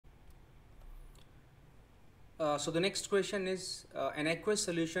So the next question is, an aqueous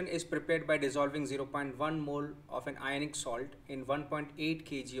solution is prepared by dissolving 0.1 mole of an ionic salt in 1.8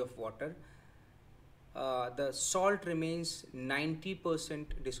 kg of water. The salt remains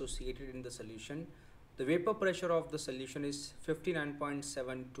 90% dissociated in the solution. The vapor pressure of the solution is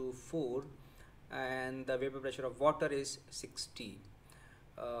 59.724 and the vapor pressure of water is 60.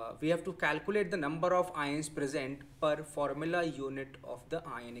 We have to calculate the number of ions present per formula unit of the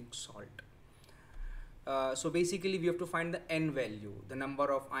ionic salt. So basically we have to find the N value, the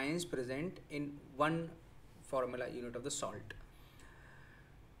number of ions present in one formula unit of the salt.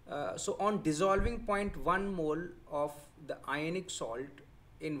 So on dissolving 0.1 mole of the ionic salt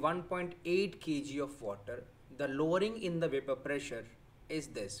in 1.8 kg of water, the lowering in the vapor pressure is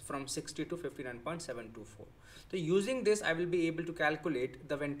this, from 60 to 59.724. So using this I will be able to calculate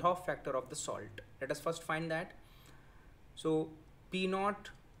the Venthoff factor of the salt. Let us first find that. So P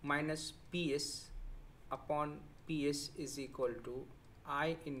naught minus PS upon PS is equal to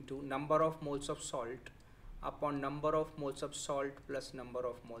I into number of moles of salt upon number of moles of salt plus number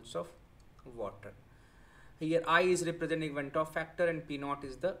of moles of water. Here I is representing Venthoff factor and P naught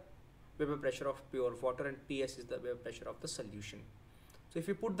is the vapor pressure of pure water and PS is the vapor pressure of the solution. So if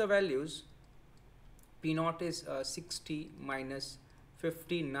you put the values, P naught is 60 minus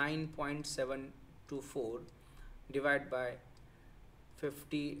 59.724 divided by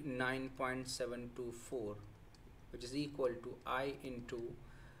 59.724, which is equal to I into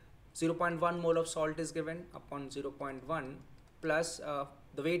 0.1 mole of salt is given upon 0.1 plus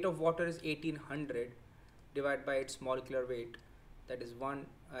the weight of water is 1800 divided by its molecular weight, that is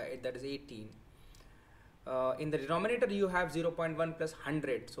 18. In the denominator you have 0.1 plus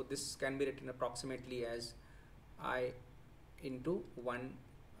 100, so this can be written approximately as I into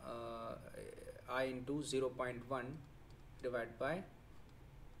 0.1 divided by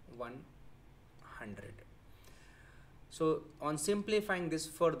 100. So on simplifying this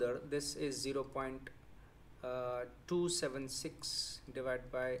further, this is 0.276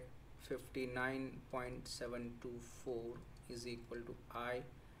 divided by 59.724 is equal to I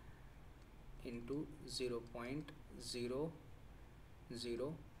into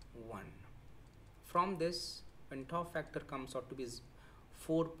 0.001. From this, Venthoff factor comes out to be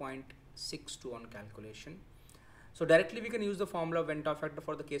 4.62 on calculation. So directly we can use the formula of Venthoff factor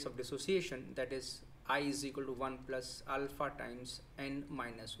for the case of dissociation, that is I is equal to 1 plus alpha times n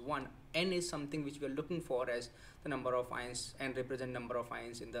minus 1. N is something which we are looking for as the number of ions, and represent number of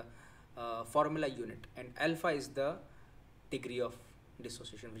ions in the formula unit, and alpha is the degree of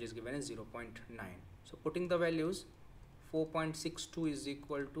dissociation, which is given as 0.9. So putting the values, 4.62 is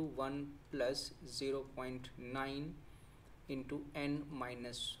equal to 1 plus 0.9 into n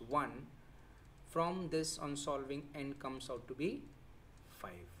minus 1. From this, on solving, n comes out to be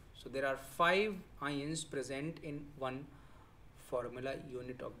 5. So there are 5 ions present in one formula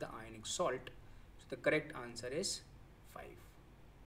unit of the ionic salt. So the correct answer is 5.